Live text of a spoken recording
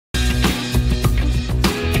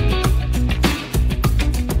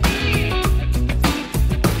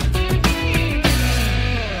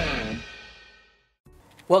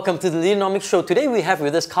Welcome to the Leaderonomics show. Today we have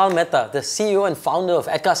with us Karl Mehta, the CEO and founder of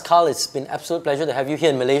EdCast. Karl, it's been an absolute pleasure to have you here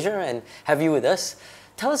in Malaysia and have you with us.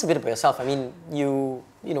 Tell us a bit about yourself. I mean, you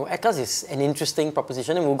know, EdCast is an interesting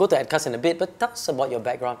proposition, and we'll go to EdCast in a bit, but tell us about your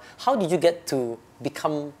background. How did you get to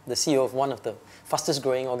become the CEO of one of the fastest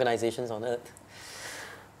growing organizations on earth?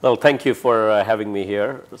 Well, thank you for having me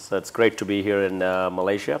here. So it's great to be here in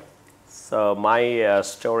Malaysia. So my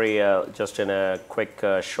story, just in a quick,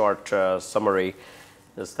 short summary,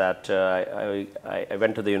 is that I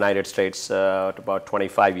went to the United States about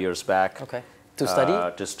 25 years back. Okay. To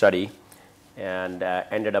study? To study, and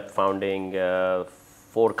ended up founding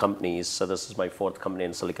 4 companies. So this is my 4th company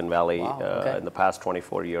in Silicon Valley. Wow, okay. In the past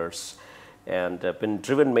 24 years. And been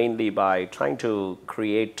driven mainly by trying to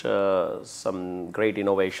create some great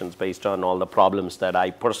innovations based on all the problems that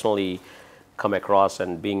I personally come across.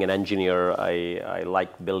 And being an engineer, I like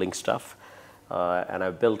building stuff. And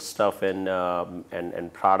I've built stuff in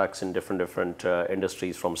and products in different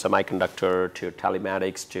industries, from semiconductor to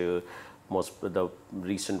telematics to the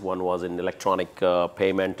recent one was in electronic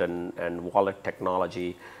payment and wallet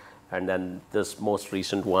technology. And then this most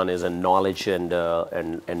recent one is in knowledge and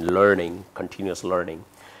learning, continuous learning.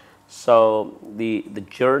 So the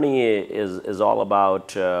journey is all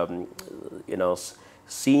about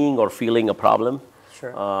seeing or feeling a problem.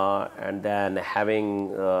 Sure. And then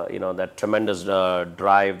having that tremendous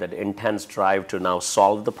drive, that intense drive to now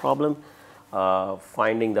solve the problem,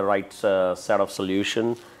 finding the right set of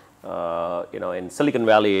solution. In Silicon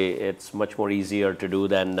Valley, it's much more easier to do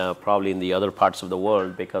than probably in the other parts of the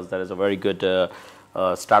world, because there is a very good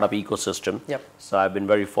startup ecosystem. Yep. So I've been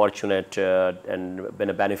very fortunate and been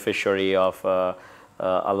a beneficiary of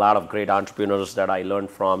a lot of great entrepreneurs that I learned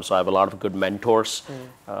from. So I have a lot of good mentors.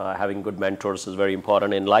 Having good mentors is very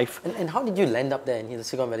important in life. And how did you land up there in the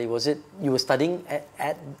Silicon Valley? Was it you were studying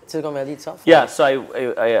at Silicon Valley itself? Yeah, so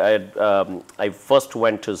I first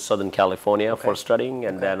went to Southern California for studying,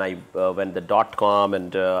 and then I went the .com,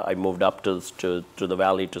 and I moved up to the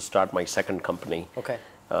Valley to start my second company. Okay.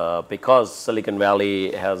 Because Silicon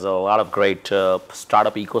Valley has a lot of great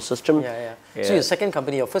startup ecosystem. Yeah. So your second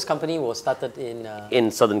company, your first company was started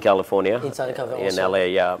in Southern California. In Southern California. In LA,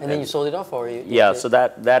 yeah. And then you sold it off, or so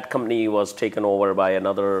that company was taken over by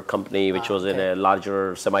another company which was in a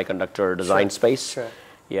larger semiconductor design space. Sure.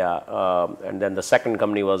 Yeah, and then the second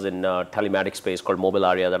company was in telematics space called Mobile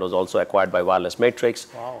Area, that was also acquired by Wireless Matrix.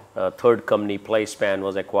 Wow. Third company, PlaySpan,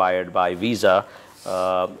 was acquired by Visa.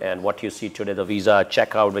 And what you see today, the Visa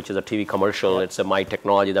checkout, which is a TV commercial, it's my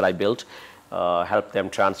technology that I built, helped them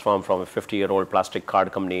transform from a 50-year-old plastic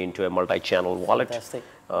card company into a multi-channel wallet. Fantastic.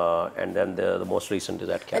 And then the most recent is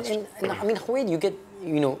EdCast. And I mean, where do you get,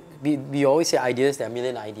 we always say ideas, there are a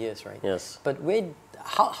million ideas, right? Yes. But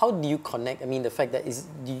how do you connect? I mean, the fact that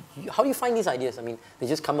how do you find these ideas? I mean, they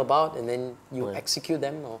just come about and then you execute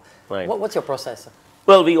them, or what's your process?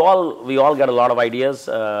 Well, we all get a lot of ideas,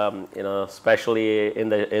 especially in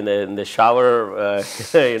the shower.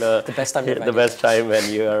 The best time. The best time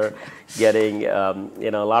when you are getting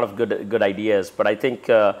a lot of good ideas. But I think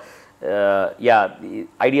ideas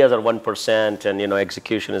are 1%, and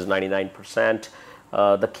execution is 99%.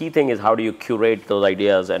 The key thing is how do you curate those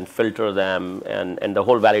ideas and filter them, and the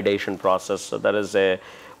whole validation process. So that is a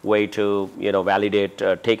way to validate,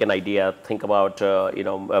 take an idea, think about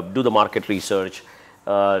do the market research.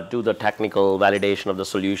 Do the technical validation of the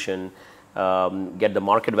solution, get the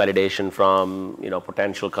market validation from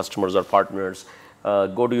potential customers or partners,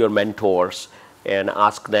 go to your mentors and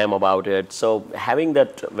ask them about it. So having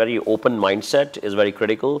that very open mindset is very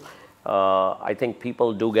critical. I think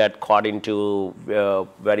people do get caught into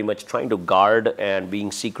very much trying to guard and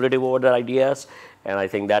being secretive over their ideas, and I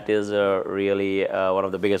think that is really one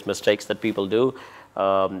of the biggest mistakes that people do.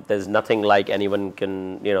 There's nothing like anyone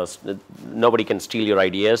can, nobody can steal your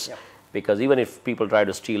ideas, because even if people try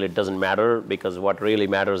to steal, it doesn't matter, because what really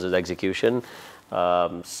matters is execution.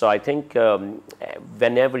 So I think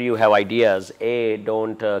whenever you have ideas,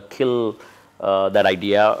 don't kill that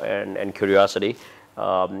idea and curiosity.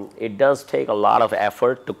 It does take a lot of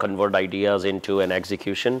effort to convert ideas into an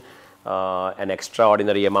execution, an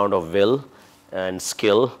extraordinary amount of will and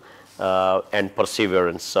skill. And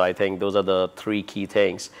perseverance. So I think those are the 3 key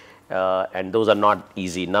things, and those are not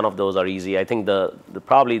easy. None of those are easy. I think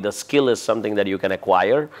probably the skill is something that you can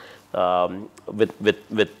acquire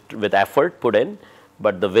with effort put in,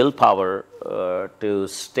 but the willpower to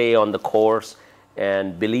stay on the course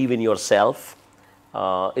and believe in yourself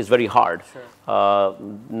is very hard. Sure.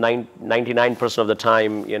 99% of the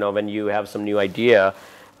time, when you have some new idea,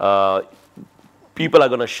 people are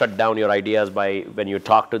going to shut down your ideas when you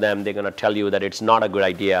talk to them. They're going to tell you that it's not a good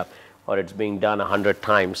idea. or it's being done 100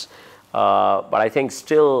 times. But I think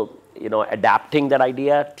still, adapting that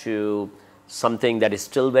idea to something that is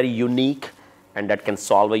still very unique and that can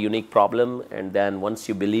solve a unique problem, and then once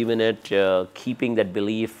you believe in it, keeping that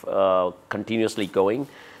belief continuously going,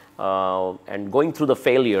 and going through the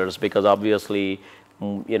failures, because obviously,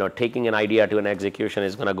 taking an idea to an execution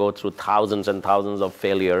is going to go through thousands and thousands of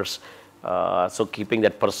failures. So keeping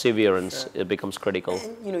that perseverance, it becomes critical.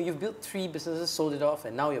 And you've built 3 businesses, sold it off,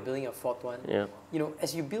 and now you're building a 4th one. Yeah.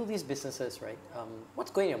 As you build these businesses, right?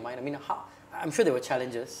 What's going in your mind? I mean, I'm sure there were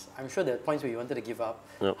challenges. I'm sure there are points where you wanted to give up.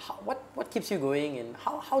 Yep. What keeps you going, and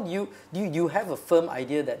how do you have a firm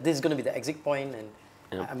idea that this is going to be the exit point, and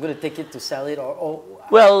I'm going to take it to sell it, or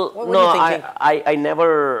well, what no, are you thinking? I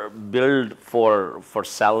never build for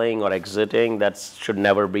selling or exiting. That should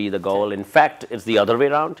never be the goal. In fact, it's the other way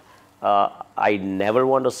around. I never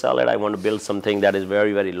want to sell it. I want to build something that is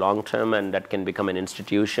very, very long term and that can become an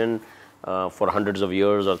institution for hundreds of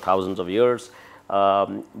years or thousands of years.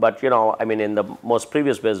 But I mean, in the most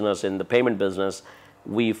previous business, in the payment business,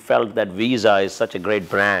 we felt that Visa is such a great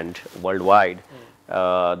brand worldwide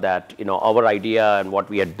that our idea and what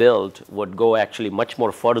we had built would go actually much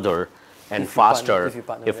more further and faster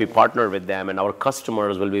if we partner with them, and our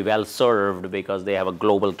customers will be well served because they have a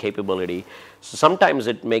global capability. So sometimes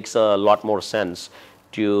it makes a lot more sense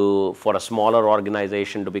for a smaller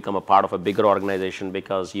organization to become a part of a bigger organization,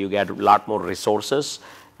 because you get a lot more resources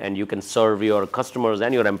and you can serve your customers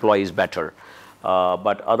and your employees better.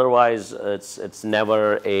 But otherwise, it's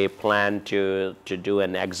never a plan to do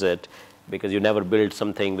an exit, because you never build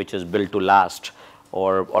something which is built to last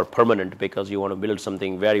or permanent, because you want to build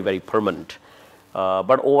something very, very permanent.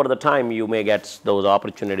 But over the time, you may get those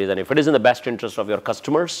opportunities, and if it is in the best interest of your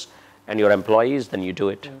customers and your employees, then you do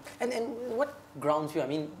it. And what grounds you? I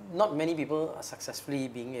mean, not many people are successfully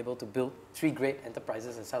being able to build 3 great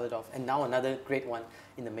enterprises and sell it off, and now another great one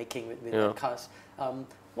in the making with EdCast.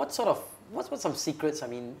 What's some secrets? I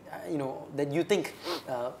mean, that you think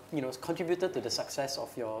contributed to the success of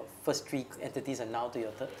your first 3 entities and now to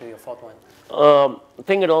your 4th one? I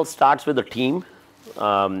think it all starts with the team,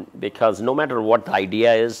 because no matter what the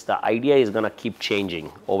idea is going to keep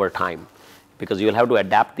changing over time, because you'll have to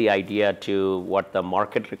adapt the idea to what the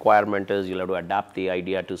market requirement is. You'll have to adapt the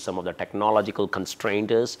idea to some of the technological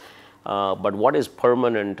constraint is. But what is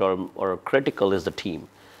permanent or critical is the team.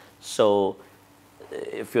 So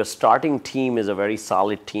if your starting team is a very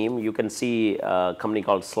solid team, you can see a company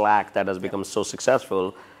called Slack that has become so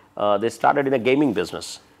successful. They started in a gaming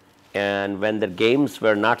business, and when the games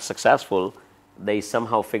were not successful, they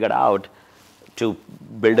somehow figured out to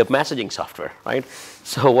build up messaging software, right?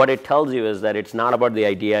 So what it tells you is that it's not about the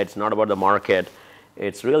idea, it's not about the market,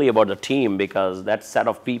 it's really about the team, because that set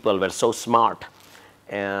of people were so smart,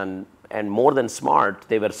 and more than smart,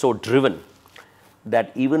 they were so driven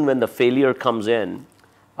that even when the failure comes in,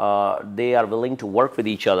 they are willing to work with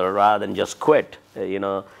each other rather than just quit.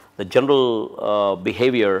 The general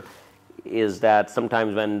behavior is that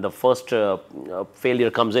sometimes when the first failure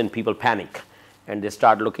comes in, people panic and they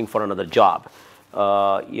start looking for another job.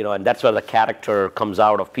 And that's where the character comes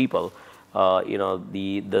out of people.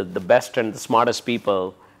 The best and the smartest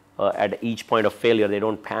people at each point of failure, they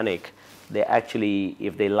don't panic. They actually,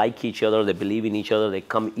 if they like each other, they believe in each other, they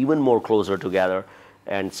come even more closer together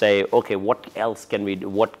and say, okay, what else can we do?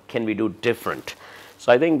 What can we do different?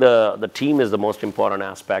 So I think the team is the most important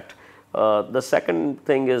aspect. The second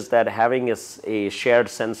thing is that having a shared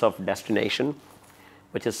sense of destination,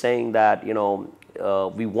 which is saying that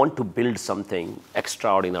we want to build something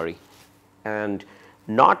extraordinary, and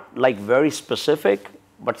not like very specific,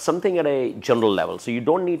 but something at a general level. So you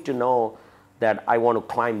don't need to know that I want to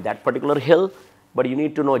climb that particular hill, but you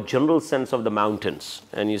need to know a general sense of the mountains.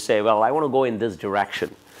 And you say, well, I want to go in this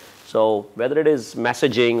direction. So whether it is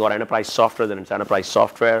messaging or enterprise software, then it's enterprise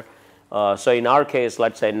software. So in our case,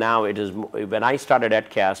 let's say now it is, when I started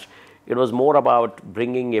EdCast, it was more about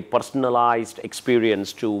bringing a personalized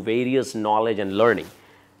experience to various knowledge and learning.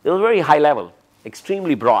 It was very high level,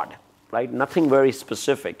 extremely broad, right? Nothing very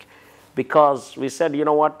specific. Because we said, you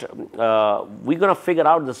know what, we're going to figure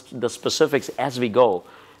out the specifics as we go.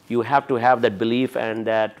 You have to have that belief and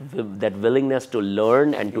that willingness to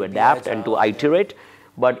learn and to adapt and to iterate.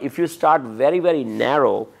 But if you start very, very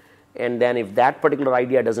narrow, and then if that particular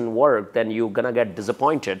idea doesn't work, then you're going to get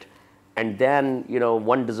disappointed. And then,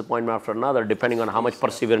 one disappointment after another, depending on how much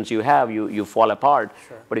perseverance you have, you fall apart.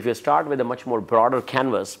 Sure. But if you start with a much more broader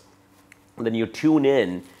canvas, then you tune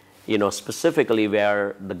in, specifically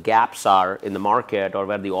where the gaps are in the market or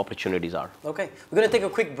where the opportunities are. Okay, we're going to take a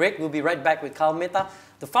quick break. We'll be right back with Karl Mehta,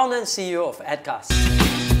 the founder and CEO of EdCast.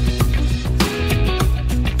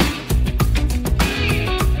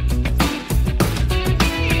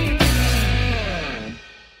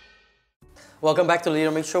 Welcome back to the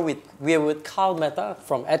Leaderonomics Show. We are with Karl Mehta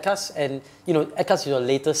from EdCast, and EdCast is your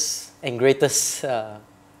latest and greatest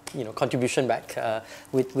contribution back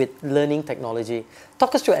with learning technology.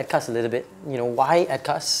 Talk us through EdCast a little bit. Why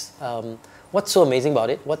EdCast? What's so amazing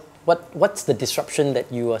about it? What's the disruption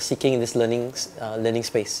that you are seeking in this learning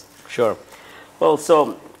space? Sure. Well,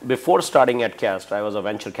 so before starting EdCast, I was a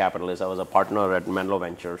venture capitalist. I was a partner at Menlo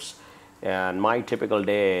Ventures. And my typical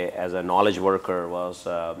day as a knowledge worker was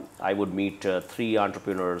I would meet 3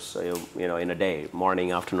 entrepreneurs in a day,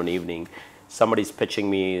 morning, afternoon, evening. Somebody's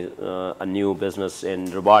pitching me a new business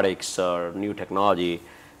in robotics or new technology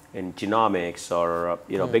in genomics or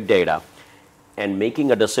big data, and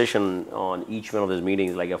making a decision on each one of those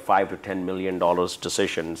meetings, like a $5 to $10 million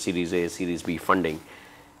decision, Series A, Series B funding.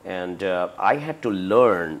 And I had to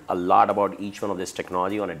learn a lot about each one of this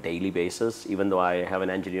technology on a daily basis, even though I have an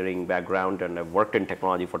engineering background and I've worked in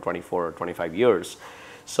technology for 24 or 25 years.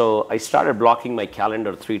 So I started blocking my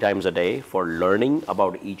calendar 3 times a day for learning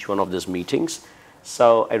about each one of these meetings.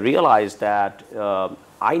 So I realized that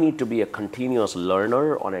I need to be a continuous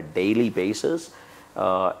learner on a daily basis.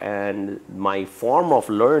 And my form of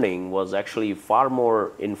learning was actually far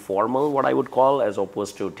more informal, what I would call, as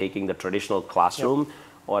opposed to taking the traditional classroom. Yep.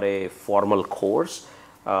 Or a formal course.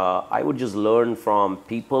 I would just learn from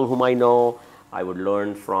people whom I know. I would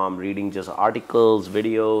learn from reading just articles,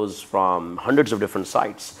 videos from hundreds of different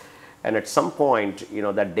sites. And at some point,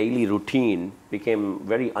 that daily routine became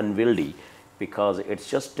very unwieldy, because it's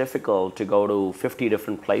just difficult to go to 50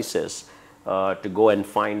 different places to go and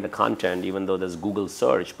find the content, even though there's Google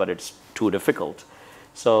search, but it's too difficult.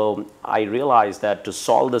 So I realized that to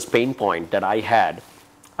solve this pain point that I had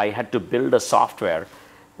to build a software,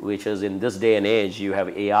 which is, in this day and age, you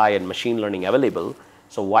have AI and machine learning available.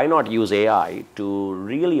 So why not use AI to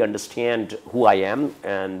really understand who I am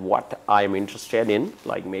and what I'm interested in,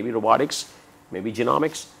 like maybe robotics, maybe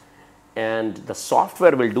genomics. And the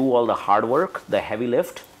software will do all the hard work, the heavy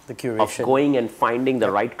lift, the curation, of going and finding the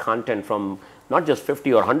right content from not just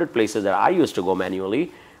 50 or 100 places that I used to go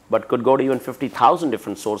manually, but could go to even 50,000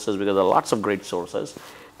 different sources, because there are lots of great sources,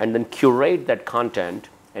 and then curate that content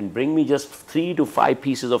and bring me just 3 to 5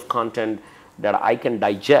 pieces of content that I can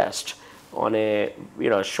digest on a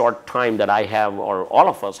short time that I have, or all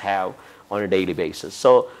of us have, on a daily basis.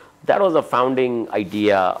 So that was the founding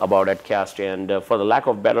idea about EdCast. And for the lack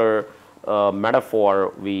of better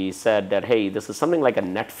metaphor, we said that, hey, this is something like a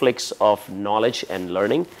Netflix of knowledge and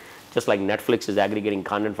learning, just like Netflix is aggregating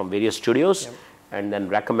content from various studios. Yep. And then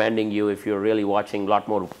recommending you if you're really watching a lot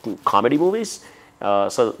more comedy movies.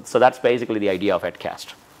 So that's basically the idea of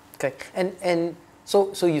EdCast. Okay, and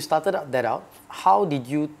so you started that out. How did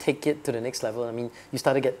you take it to the next level? I mean, you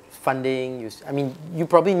started to get funding. You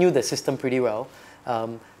probably knew the system pretty well,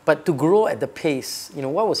 but to grow at the pace,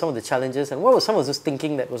 what were some of the challenges, and what was some of this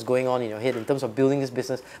thinking that was going on in your head in terms of building this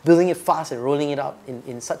business, building it fast and rolling it out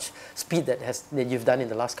in such speed that you've done in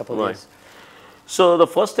the last couple of years? So the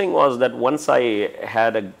first thing was that once I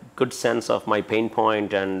had a good sense of my pain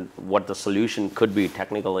point and what the solution could be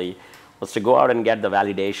technically, was to go out and get the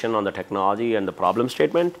validation on the technology and the problem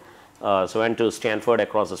statement. So I went to Stanford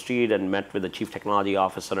across the street and met with the chief technology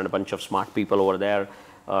officer and a bunch of smart people over there,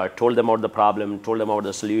 told them about the problem, told them about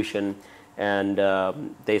the solution, and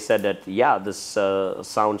they said that, yeah, this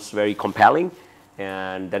sounds very compelling,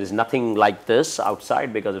 and there is nothing like this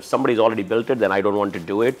outside, because if somebody's already built it, then I don't want to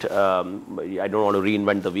do it. I don't want to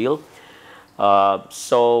reinvent the wheel.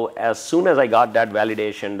 So as soon as I got that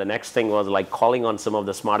validation, the next thing was like calling on some of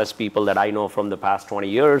the smartest people that I know from the past 20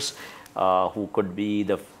 years, who could be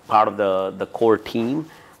the part of the core team.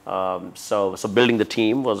 So building the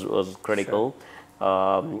team was critical.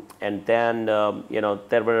 Sure. And then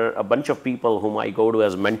there were a bunch of people whom I go to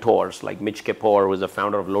as mentors, like Mitch Kapoor, who is the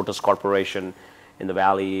founder of Lotus Corporation in the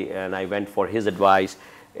Valley, and I went for his advice.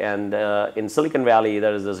 And in Silicon Valley,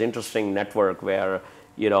 there is this interesting network where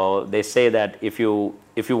they say that if you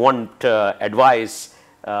want advice,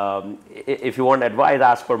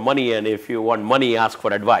 ask for money, and if you want money, ask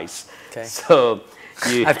for advice. Okay. So I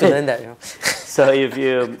have to learn that.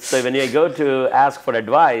 So when you go to ask for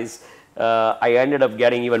advice, I ended up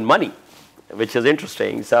getting even money, which is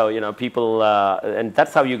interesting. So people, and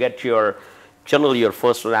that's how you get generally your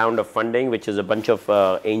first round of funding, which is a bunch of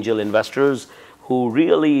angel investors who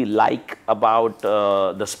really like about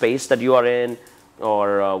the space that you are in,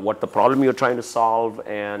 or what the problem you're trying to solve,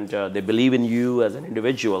 and they believe in you as an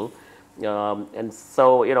individual. And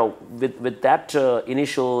so, with that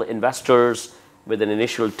initial investors, with an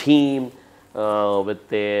initial team,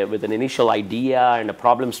 with an initial idea and a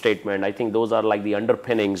problem statement, I think those are like the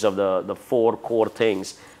underpinnings of the 4 core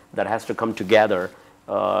things that has to come together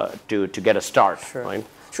to get a start, Sure. right?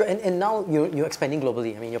 Sure, and now you're expanding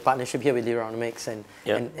globally. I mean, your partnership here with Leaderonomics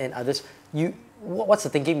and others. What's the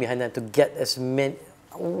thinking behind that to get as many?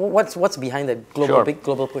 What's behind that big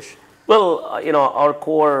global push? Well, our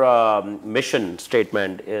core mission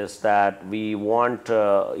statement is that we want,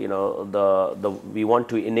 we want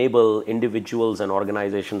to enable individuals and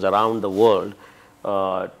organizations around the world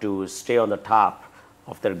to stay on the top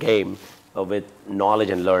of their game with knowledge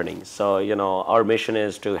and learning. So, our mission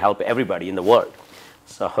is to help everybody in the world.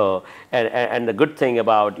 So, and the good thing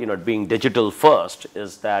about being digital first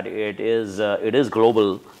is that it is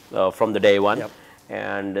global from the day one. Yep.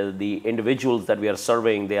 And the individuals that we are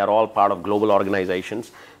serving, they are all part of global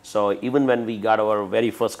organizations. So even when we got our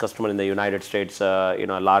very first customer in the United States, a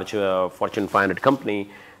large Fortune 500 company,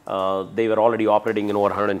 they were already operating in over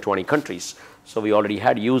 120 countries. So we already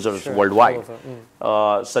had users worldwide.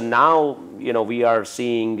 So now, we are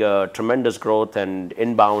seeing tremendous growth and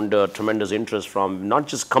inbound tremendous interest from not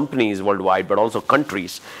just companies worldwide, but also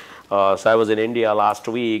countries. So I was in India last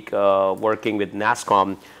week working with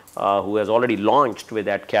NASSCOM, who has already launched with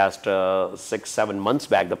EdCast 6-7 months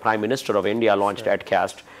back. The Prime Minister of India launched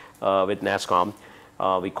EdCast with NASSCOM.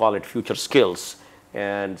 We call it Future Skills.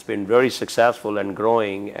 And it's been very successful and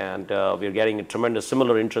growing. And we're getting a tremendous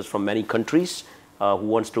similar interest from many countries who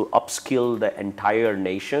wants to upskill the entire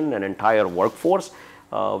nation and entire workforce,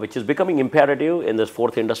 which is becoming imperative in this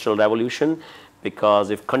fourth industrial revolution. Because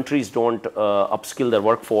if countries don't upskill their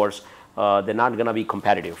workforce, they're not going to be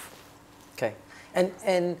competitive. Okay.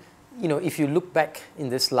 And if you look back in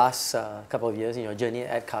this last couple of years in your journey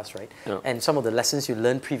at EdCast, right? Yeah. And some of the lessons you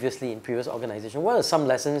learned previously in previous organizations, what are some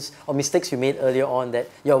lessons or mistakes you made earlier on that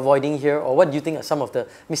you're avoiding here? Or what do you think are some of the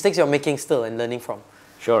mistakes you're making still and learning from?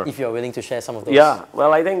 Sure. If you're willing to share some of those. Yeah.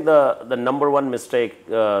 Well, I think the number one mistake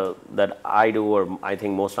that I do, or I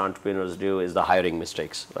think most entrepreneurs do, is the hiring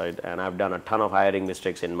mistakes, right? And I've done a ton of hiring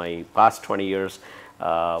mistakes in my past 20 years.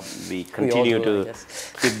 We continue to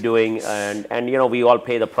keep doing, and we all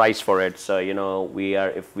pay the price for it. So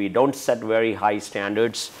if we don't set very high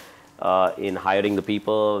standards in hiring the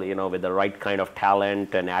people, with the right kind of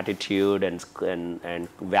talent and attitude and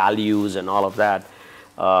values and all of that,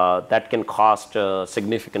 that can cost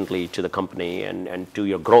significantly to the company and to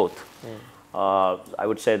your growth. I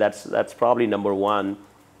would say that's probably number one.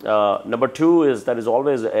 Number two is that is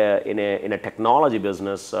always in a technology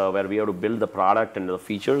business where we have to build the product and the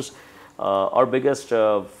features. Our biggest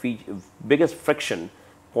friction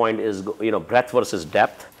point is breadth versus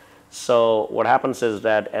depth. So what happens is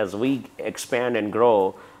that as we expand and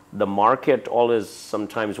grow, the market always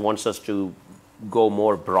sometimes wants us to go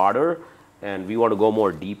more broader, and we want to go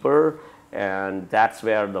more deeper. And that's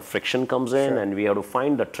where the friction comes in, and we have to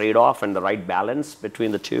find the trade-off and the right balance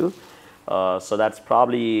between the two. So that's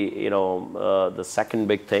probably the second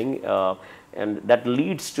big thing, and that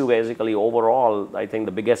leads to basically overall, I think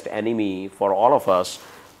the biggest enemy for all of us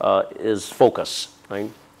is focus, right?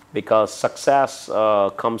 Because success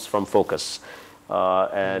comes from focus,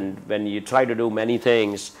 and when you try to do many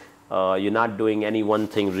things, you're not doing any one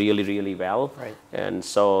thing really, really well. Right. And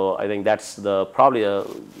so I think that's probably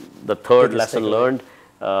the third lesson learned.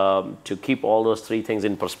 To keep all those three things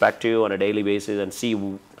in perspective on a daily basis and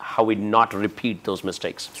see how we not repeat those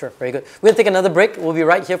mistakes. Sure, very good. We'll take another break. We'll be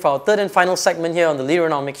right here for our third and final segment here on the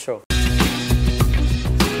Leaderonomics Show.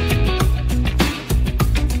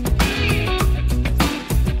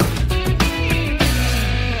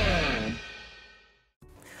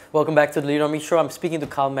 Welcome back to the Leaderonomics Show. I'm speaking to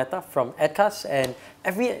Karl Mehta from EdCast, and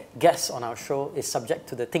every guest on our show is subject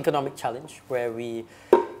to the Thinkonomic Challenge, where we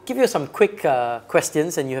give you some quick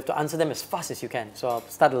questions and you have to answer them as fast as you can. So I'll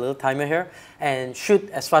start a little timer here and shoot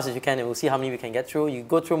as fast as you can, and we'll see how many we can get through. You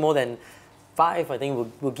go through more than 5, I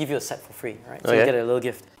think we'll give you a set for free, right? So you get a little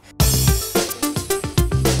gift.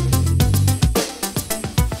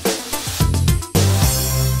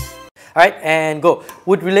 All right, and go.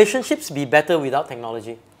 Would relationships be better without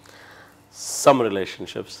technology? Some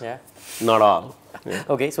relationships. Yeah. Not all. Yeah.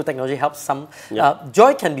 Okay, so technology helps some. Yeah.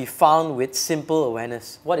 Joy can be found with simple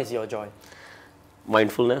awareness. What is your joy?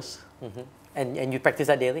 Mindfulness. Mm-hmm. And you practice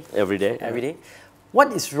that daily? Every day. Every day.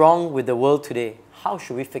 What is wrong with the world today? How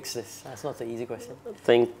should we fix this? That's not an easy question. I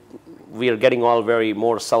think we are getting all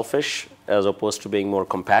more selfish as opposed to being more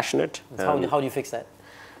compassionate. How do you fix that?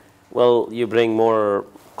 Well, you bring more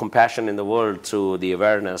compassion in the world through the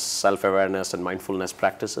awareness, self-awareness and mindfulness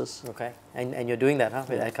practices. Okay, and you're doing that, huh,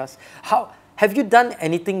 with EdCast. Have you done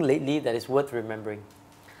anything lately that is worth remembering?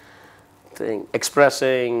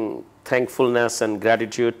 Expressing thankfulness and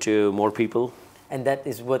gratitude to more people. And that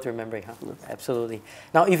is worth remembering, huh? Yes. Absolutely.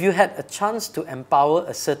 Now, if you had a chance to empower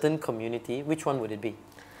a certain community, which one would it be?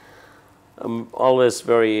 I'm always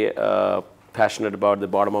very passionate about the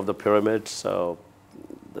bottom of the pyramid. So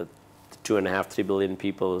the 2.5, 3 billion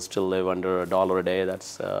people who still live under $1 a day.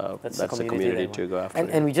 That's a community to go after.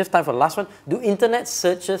 And we just time for the last one. Do internet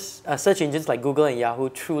search engines like Google and Yahoo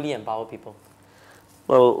truly empower people?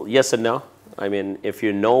 Well, yes and no. I mean, if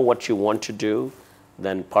you know what you want to do,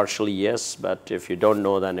 then partially yes. But if you don't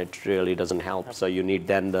know, then it really doesn't help. So you need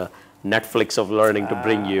then the Netflix of learning to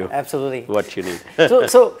bring you absolutely what you need.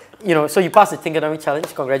 so you passed the Thinkonomics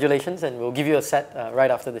challenge. Congratulations, and we'll give you a set right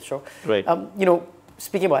after the show. Great.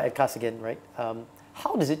 Speaking about EdCast again, right?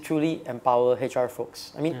 How does it truly empower HR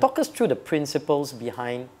folks? I mean, talk us through the principles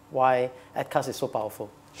behind why EdCast is so powerful.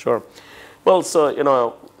 Sure. Well,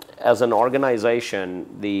 so as an organization,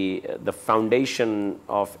 the foundation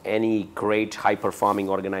of any great high-performing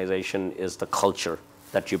organization is the culture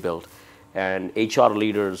that you build. And HR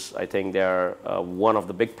leaders, I think they're one of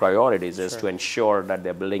the big priorities is to ensure that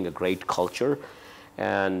they're building a great culture.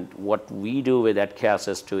 And what we do with EdCast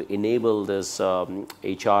is to enable this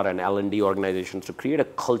HR and L&D organizations to create a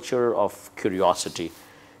culture of curiosity,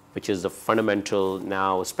 which is the fundamental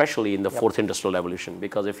now, especially in the fourth industrial revolution.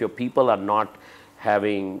 Because if your people are not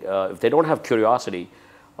having, if they don't have curiosity,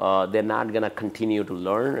 they're not going to continue to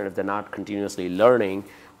learn. And if they're not continuously learning,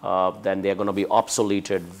 then they're going to be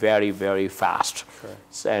obsoleted very, very fast.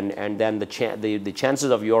 Sure. And then the chances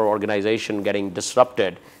of your organization getting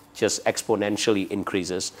disrupted just exponentially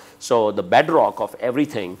increases. So the bedrock of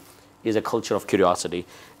everything is a culture of curiosity.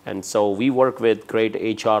 And so we work with great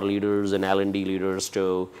HR leaders and L&D leaders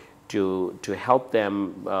to help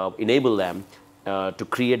them, enable them to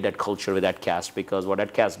create that culture with EdCast. Because what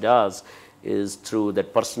EdCast does is through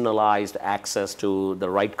that personalized access to the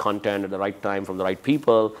right content at the right time from the right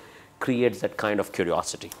people, creates that kind of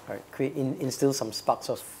curiosity. Right. Instill some sparks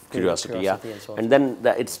of curiosity, yeah. And so on. And then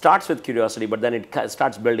it starts with curiosity, but then it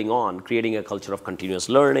starts building on, creating a culture of continuous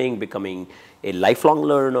learning, becoming a lifelong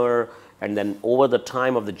learner, and then over the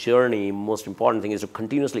time of the journey, most important thing is to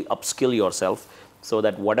continuously upskill yourself so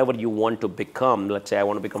that whatever you want to become, let's say I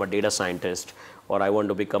want to become a data scientist, or I want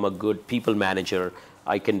to become a good people manager,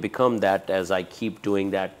 I can become that as I keep doing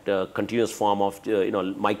that continuous form of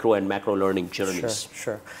micro and macro learning journeys.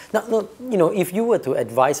 Sure. Now, if you were to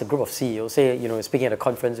advise a group of CEOs, say, speaking at a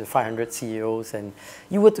conference with 500 CEOs, and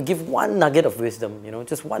you were to give one nugget of wisdom,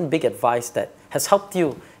 just one big advice that has helped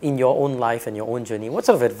you in your own life and your own journey, what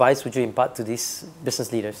sort of advice would you impart to these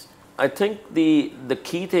business leaders? I think the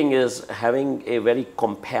key thing is having a very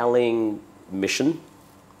compelling mission.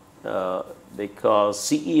 Because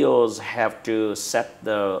CEOs have to set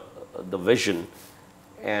the vision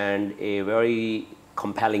and a very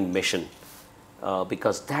compelling mission,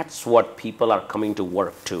 because that's what people are coming to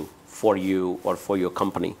work to for you or for your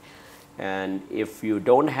company. And if you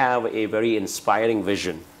don't have a very inspiring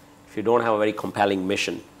vision, if you don't have a very compelling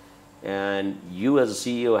mission, and you as a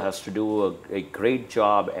CEO has to do a great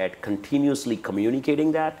job at continuously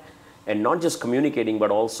communicating that, and not just communicating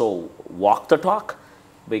but also walk the talk.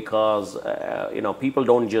 Because people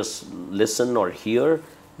don't just listen or hear;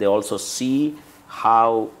 they also see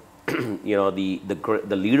how the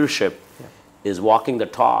leadership is walking the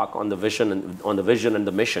talk on the vision and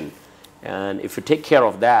the mission. And if you take care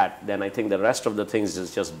of that, then I think the rest of the things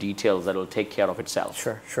is just details that will take care of itself.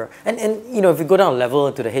 Sure. And if you go down a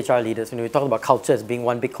level to the HR leaders, we talk about culture as being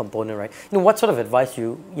one big component, right? What sort of advice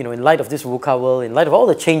in light of this VUCA world, in light of all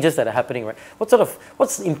the changes that are happening, right?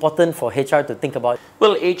 What's important for HR to think about?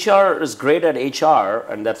 Well, HR is great at HR,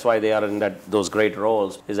 and that's why they are in those great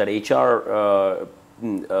roles. Is that HR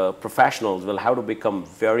professionals will have to become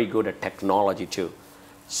very good at technology too.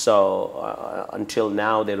 So until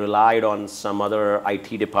now, they relied on some other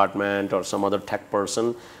IT department or some other tech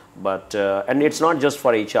person. But and it's not just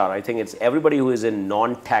for HR. I think it's everybody who is in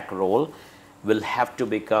non-tech role will have to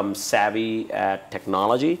become savvy at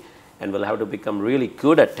technology and will have to become really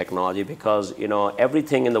good at technology, because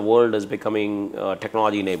everything in the world is becoming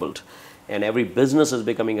technology enabled, and every business is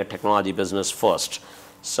becoming a technology business first.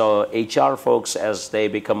 So HR folks, as they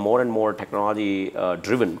become more and more technology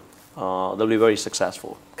driven, they'll be very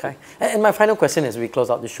successful. Okay. And my final question as we close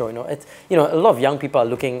out the show, a lot of young people are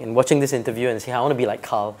looking and watching this interview and say, I want to be like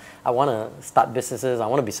Karl. I want to start businesses. I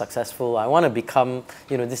want to be successful. I want to become,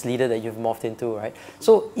 this leader that you've morphed into, right?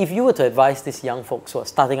 So if you were to advise these young folks who are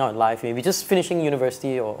starting out in life, maybe just finishing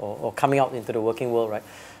university or coming out into the working world, right?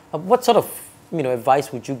 What sort of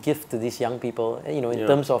advice would you give to these young people, in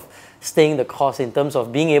terms of staying the course, in terms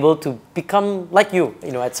of being able to become like you,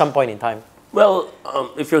 at some point in time? Well,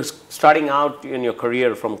 if you're starting out in your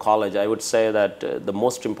career from college, I would say that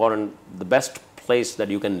the best place that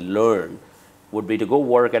you can learn would be to go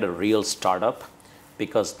work at a real startup,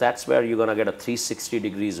 because that's where you're going to get a 360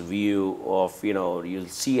 degrees view of, you'll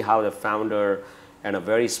see how the founder and a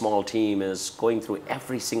very small team is going through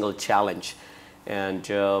every single challenge. And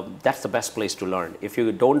that's the best place to learn. If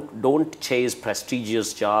you don't chase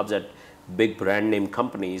prestigious jobs at big brand name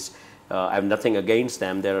companies, I have nothing against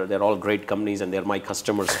them. They're all great companies and they're my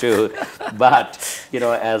customers too. But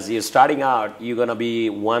as you're starting out, you're gonna be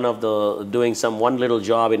doing one little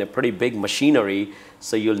job in a pretty big machinery.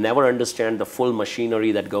 So you'll never understand the full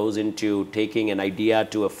machinery that goes into taking an idea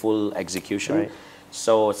to a full execution. Right.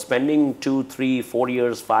 So spending 2, 3, 4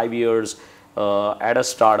 years, 5 years at a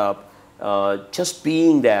startup, just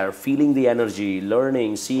being there, feeling the energy,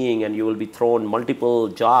 learning, seeing, and you will be thrown multiple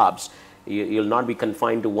jobs. You'll not be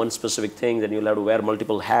confined to one specific thing, then you'll have to wear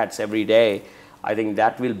multiple hats every day. I think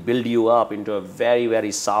that will build you up into a very,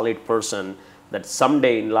 very solid person that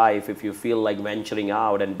someday in life, if you feel like venturing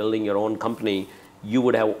out and building your own company, you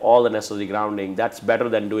would have all the necessary grounding. That's better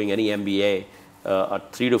than doing any MBA. A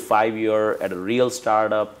 3 to 5 year at a real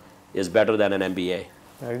startup is better than an MBA.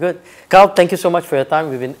 Very good. Karl, thank you so much for your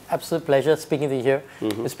time. We've been absolute pleasure speaking to you here.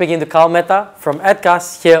 We're speaking to Karl Mehta from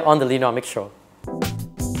EdCast here on the Leaderonomics Show.